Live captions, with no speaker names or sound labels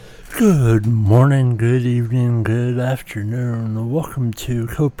Good morning, good evening, good afternoon. Welcome to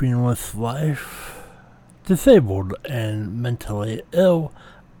Coping with Life, Disabled and Mentally Ill.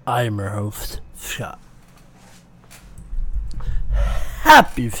 I am your host, Scott.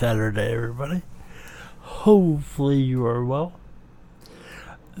 Happy Saturday, everybody. Hopefully you are well.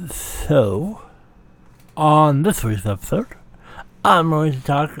 So, on this week's episode, I'm going to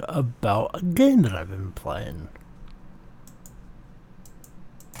talk about a game that I've been playing.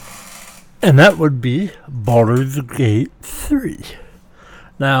 And that would be Baldur's Gate 3.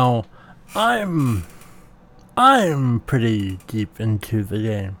 Now, I'm pretty deep into the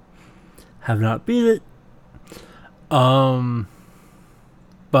game. Have not beat it. But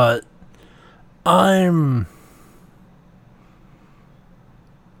I'm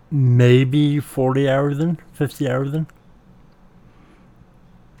maybe 40 hours in, 50 hours in.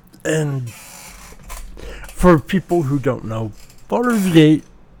 And for people who don't know, Baldur's Gate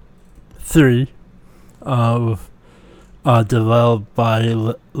 3 developed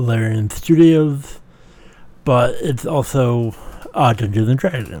by Larian Studios, but it's also Dungeons and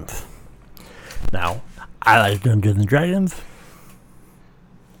Dragons. Now, I like Dungeons and Dragons.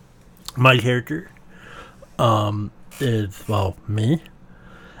 My character is, me,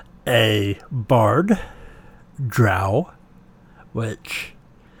 a bard, drow, which,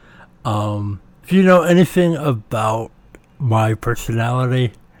 if you know anything about my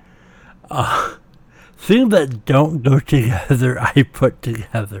personality, things that don't go together, I put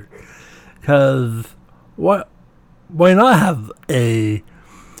together. Because why not have a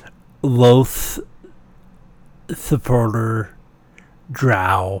Loth supporter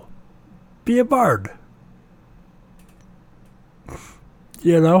drow be a bard?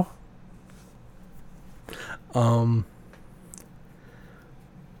 You know?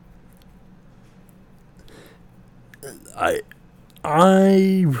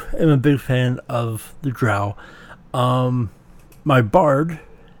 I am a big fan of the drow. My bard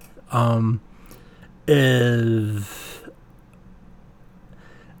is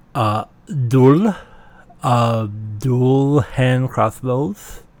dual hand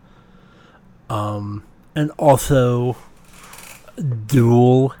crossbows, and also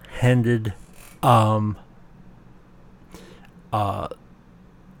dual handed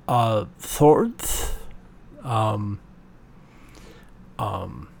swords.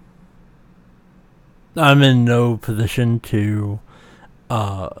 I'm in no position to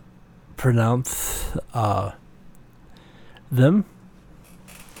pronounce them,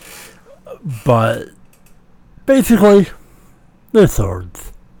 but basically they're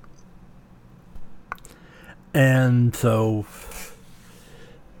swords. And so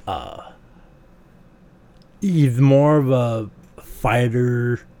he's more of a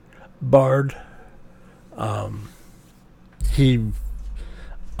fighter bard. He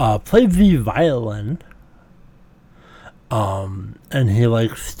plays the violin, and he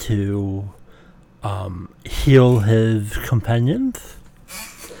likes to heal his companions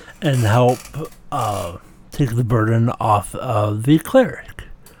and help take the burden off of the cleric.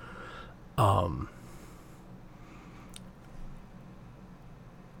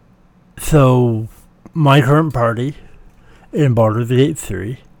 So my current party in Baldur's Gate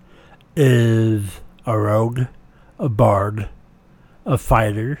 3 is a rogue, a bard, a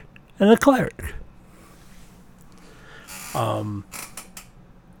fighter, and a cleric.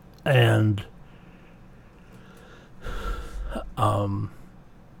 And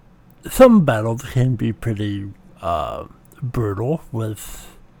some battles can be pretty brutal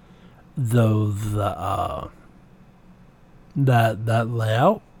with those that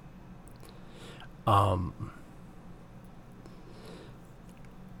layout.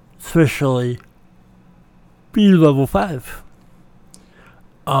 Especially be level 5.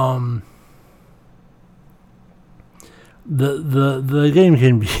 The game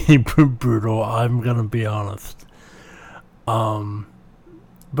can be brutal, I'm gonna be honest.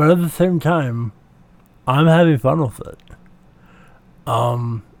 But at the same time, I'm having fun with it.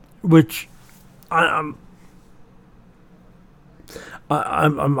 Which I'm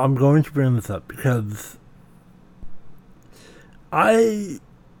going to bring this up because I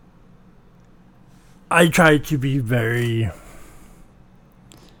try to be very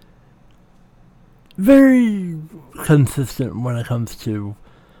consistent when it comes to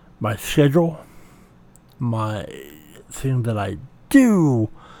my schedule, my thing that I do.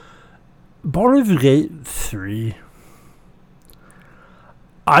 Baldur's Gate 3,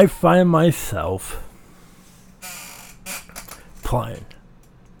 I find myself playing.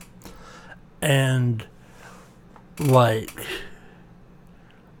 And, like,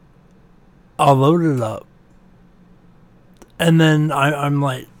 I'll load it up. And then I'm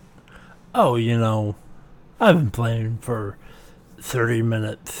like, oh, I've been playing for 30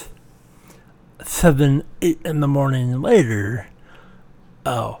 minutes. 7, 8 in the morning later,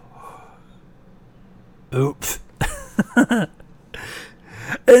 oh, oops.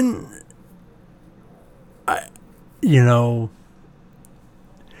 And, you know,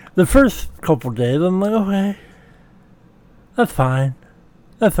 the first couple days, I'm like, okay, that's fine.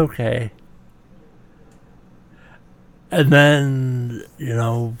 That's okay. And then,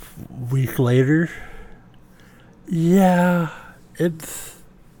 week later, yeah, it's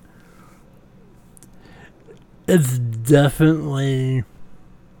definitely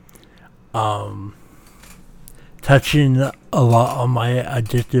touching a lot on my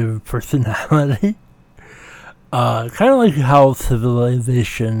addictive personality. Kind of like how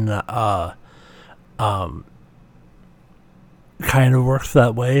Civilization kind of works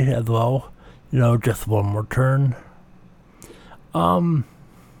that way as well. Just one more turn.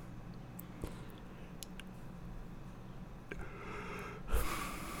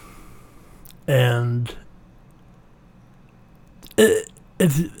 And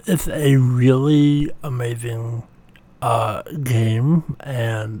it's a really amazing game,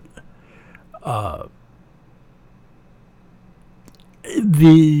 and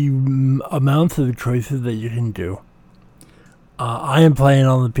the amounts of choices that you can do. I am playing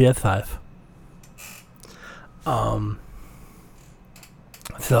on the PS5.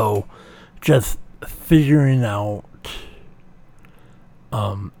 So just figuring out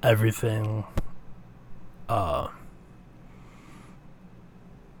everything of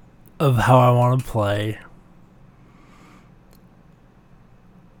how I want to play.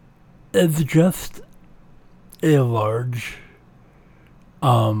 It's just a large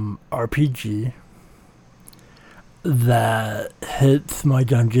RPG that hits my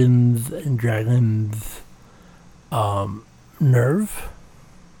Dungeons and Dragons nerve,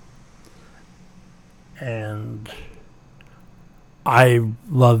 and I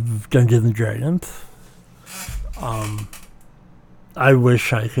love Dungeons and Dragons. I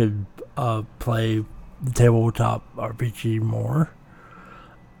wish I could play the tabletop RPG more.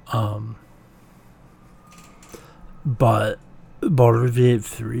 But Baldur's Gate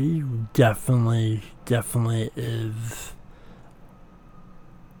 3 definitely is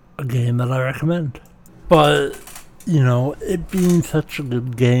a game that I recommend. But, it being such a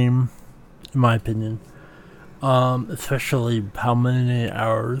good game, in my opinion, especially how many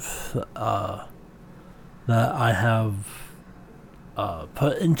hours that I have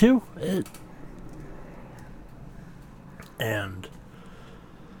put into it, and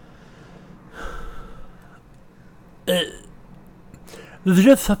there's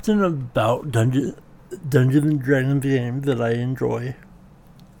just something about Dungeons and Dragons games that I enjoy,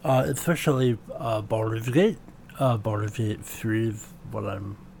 especially Baldur's Gate. Baldur's Gate 3 is what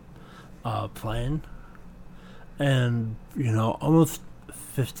I'm playing, and almost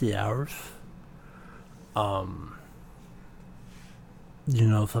 50 hours.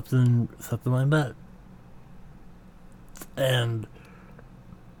 Something like that, and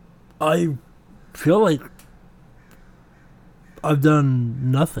I feel like I've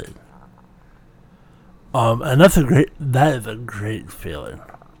done nothing. And that is a great feeling.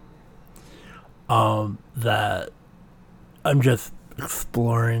 That I'm just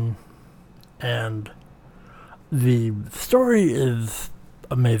exploring, and the story is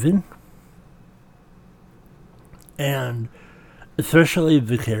amazing, and especially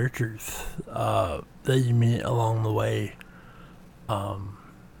the characters that you meet along the way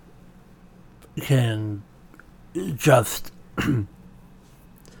can just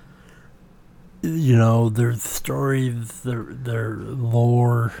their stories, their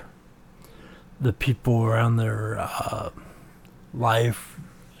lore, the people around their life.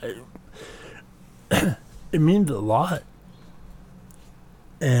 It means a lot.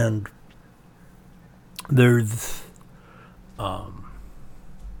 And there's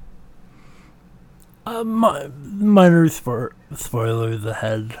minor spoilers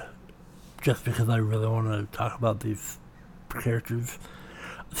ahead, just because I really want to talk about these characters.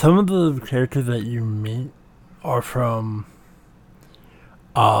 Some of the characters that you meet are from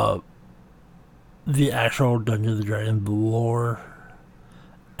the actual Dungeons and Dragons lore,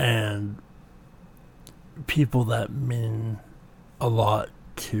 and people that mean a lot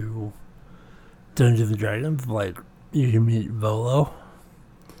to Dungeons and Dragons. Like, you can meet Volo,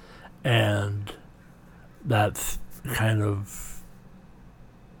 and that's kind of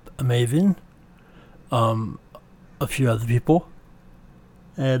amazing. A few other people.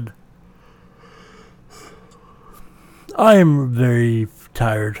 And I am very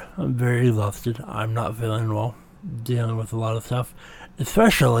tired. I'm very exhausted. I'm not feeling well. Dealing with a lot of stuff.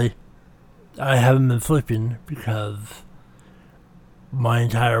 Especially I haven't been sleeping because my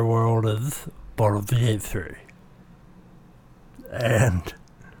entire world is Baldur's Gate 3. And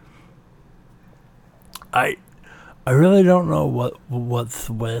I really don't know what's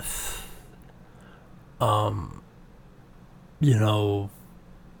with you know,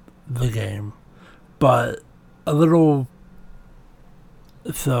 the game. But a little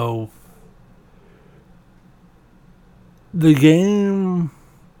so the game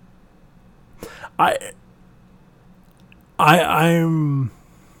I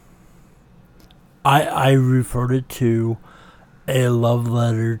referred it to a love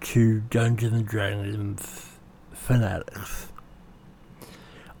letter to Dungeons and Dragons fanatics.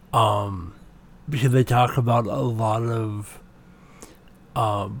 Because they talk about a lot of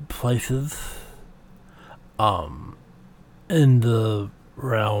places in the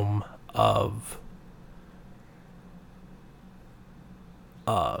realm of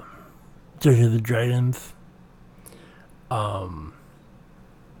Dungeons and Dragons,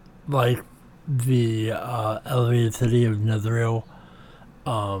 like the elevated city of Netheril.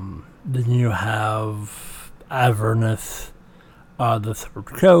 Then you have Avernus, the Third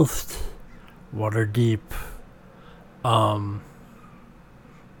Coast, Waterdeep.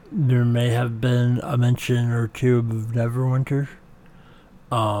 There may have been a mention or two of Neverwinter.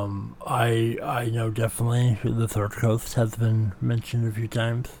 I know definitely the Third Coast has been mentioned a few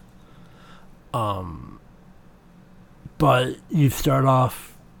times. But you start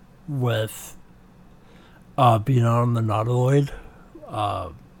off with being on the Nautiloid,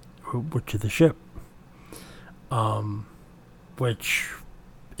 which is a ship, which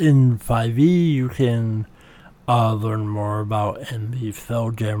in 5e you can learn more about in the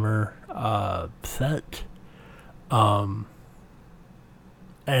Spelljammer set. And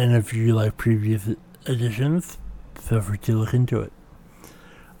if you like previous editions, feel free to look into it.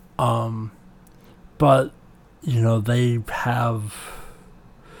 But, they have...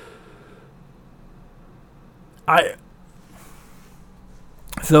 I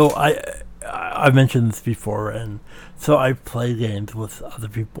mentioned this before, and so I play games with other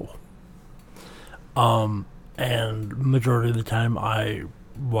people. And majority of the time I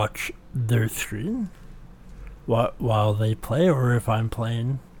watch their screen while they play, or if I'm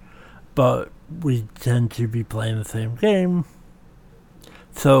playing. But we tend to be playing the same game.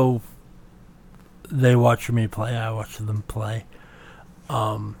 So they watch me play, I watch them play.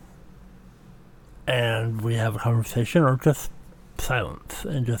 And we have a conversation or just silence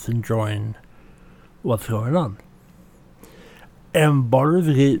and just enjoying what's going on. And Baldur's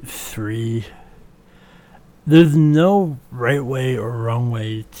Gate 3, there's no right way or wrong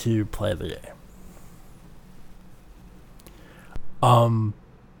way to play the game.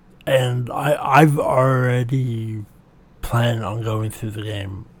 And I've already planned on going through the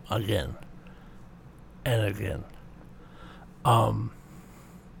game again and again.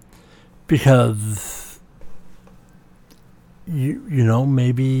 Because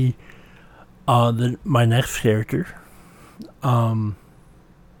maybe my next character,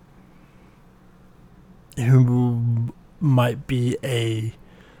 who might be a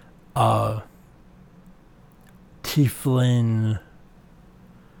tiefling,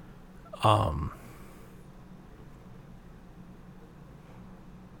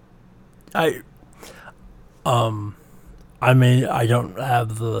 I don't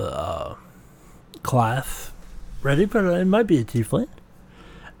have the class ready, but it might be a tiefling,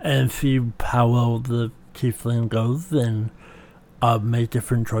 and see how well the tiefling goes, and make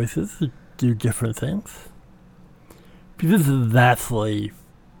different choices, do different things, because that's like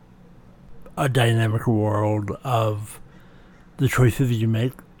a dynamic world of the choices you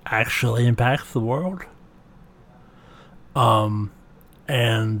make actually impacts the world. And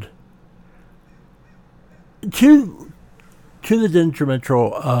to the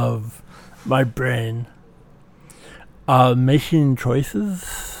detrimental of my brain making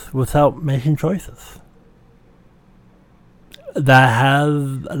choices without making choices. That has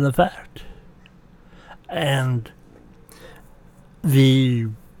an effect. And the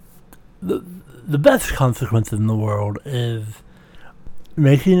best consequence in the world is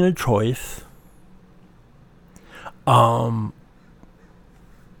making a choice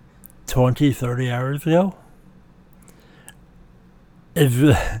 20-30 hours ago.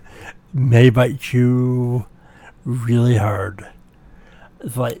 It may bite you really hard.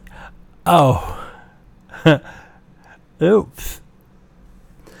 It's like, oh, oops.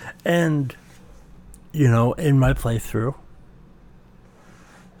 And, in my playthrough,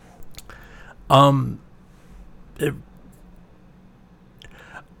 I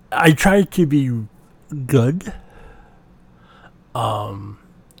tried to be good,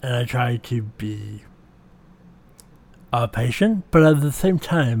 and I try to be patient, but at the same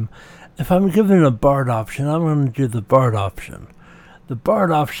time, if I'm given a bard option, I'm going to do the bard option. The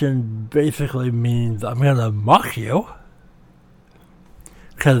bard option basically means I'm going to mock you,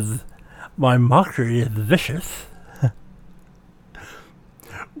 because my mockery is vicious,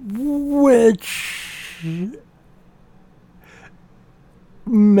 which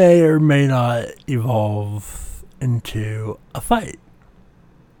may or may not evolve into a fight.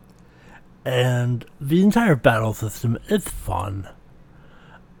 And the entire battle system is fun.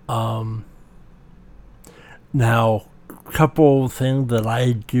 Now, a couple things that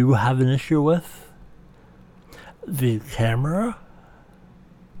I do have an issue with. The camera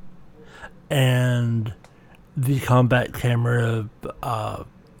and the combat camera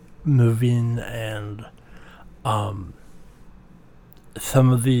moving, and some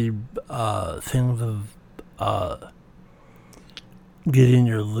of the things of getting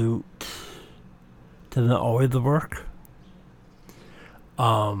your loot doesn't always work.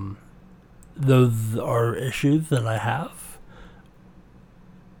 Those are issues that I have,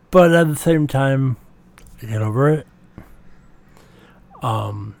 but at the same time, I get over it.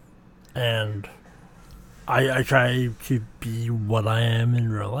 And I try to be what I am in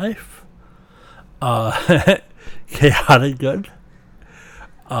real life. Chaotic good.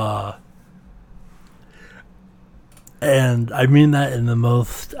 And I mean that in the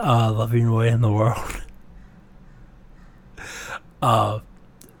most loving way in the world.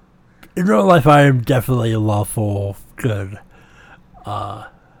 In real life, I am definitely lawful good.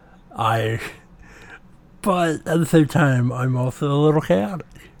 But at the same time, I'm also a little chaotic.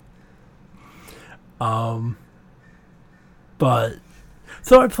 But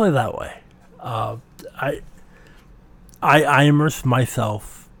so I play that way. I immerse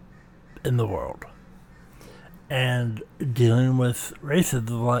myself in the world, and dealing with races,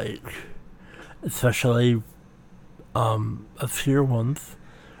 like especially obscure ones,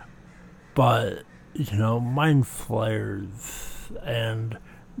 but mind flayers and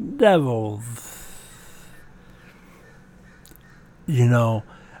devils.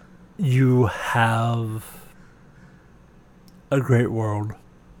 You have a great world,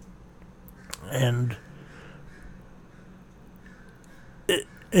 and it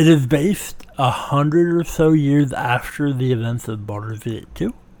is based 100 or so years after the events of Baldur's Gate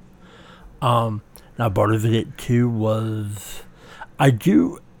 2. Now, Baldur's Gate 2 was, I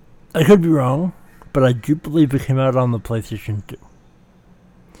could be wrong, but I do believe it came out on the PlayStation 2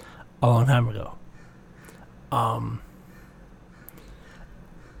 a long time ago.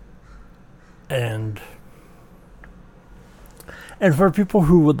 And for people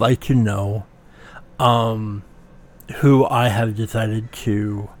who would like to know, who I have decided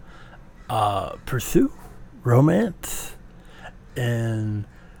to pursue romance in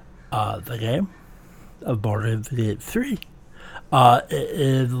the game of Baldur's Gate 3, it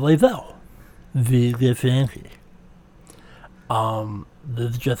is Lae'zel, the Githyanki.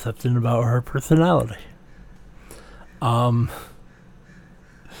 There's just something about her personality. I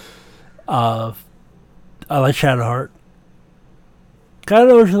like Shadowheart. Kind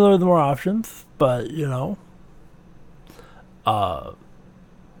of wish there were more options, but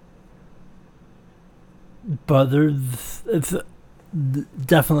but it's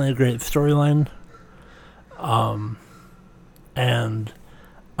definitely a great storyline. And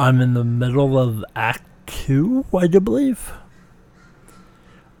I'm in the middle of Act 2, I do believe.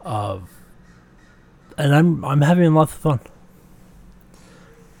 And I'm having lots of fun.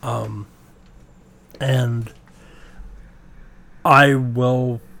 And I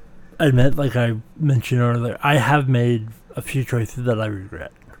will admit, like I mentioned earlier, I have made a few choices that I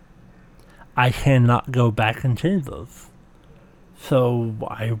regret. I cannot go back and change those. So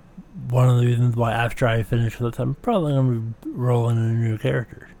one of the reasons why after I finish this, I'm probably going to be rolling in a new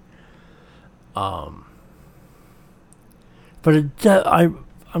character. But I'm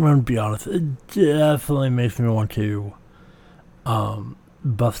going to be honest, it definitely makes me want to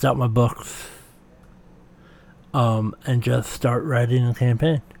bust out my books and just start writing a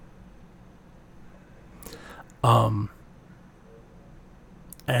campaign.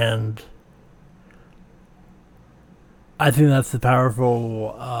 And I think that's the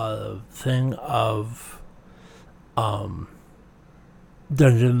powerful thing of Dungeons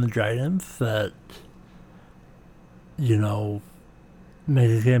and Dragons, that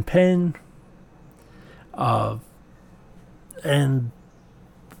make a campaign and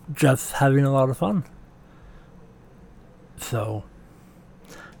just having a lot of fun. So,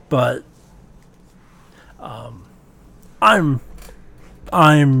 but I'm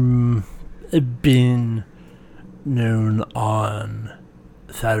being known on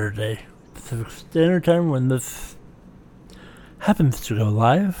Saturday Pacific Standard Time when this happens to go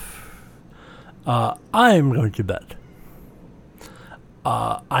live, I am going to bed.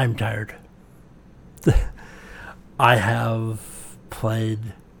 I'm tired. I have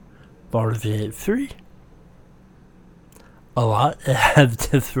played Baldur's Gate 3 a lot. It has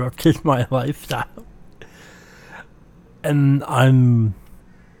disrupted my lifestyle. And I'm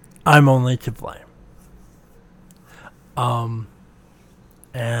only to blame.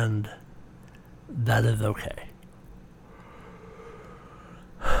 And that is okay.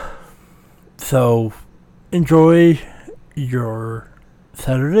 So, enjoy your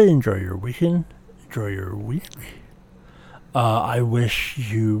Saturday, enjoy your weekend, enjoy your week. I wish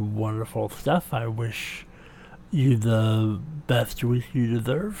you wonderful stuff. I wish you the best week you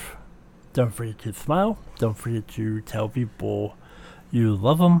deserve. Don't forget to smile. Don't forget to tell people you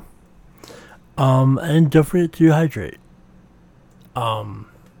love them. And don't forget to hydrate.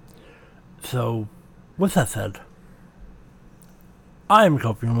 So, with that said, I'm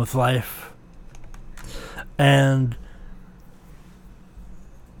coping with life. And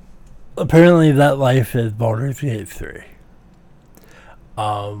apparently that life is Baldur's Gate 3.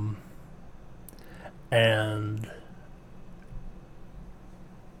 And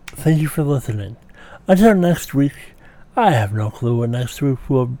thank you for listening. Until next week, I have no clue what next week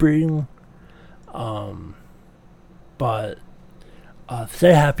will bring. But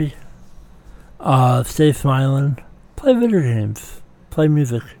stay happy. Stay smiling. Play video games. Play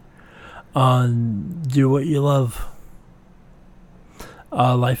music. Do what you love.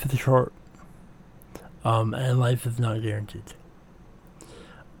 Life is short. And life is not guaranteed.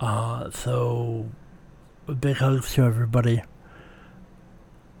 So, big hugs to everybody.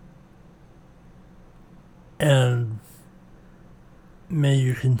 And may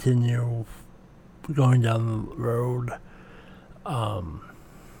you continue going down the road.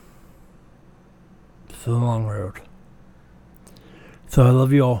 It's a long road. So I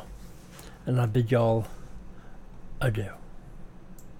love you all. And I bid y'all adieu.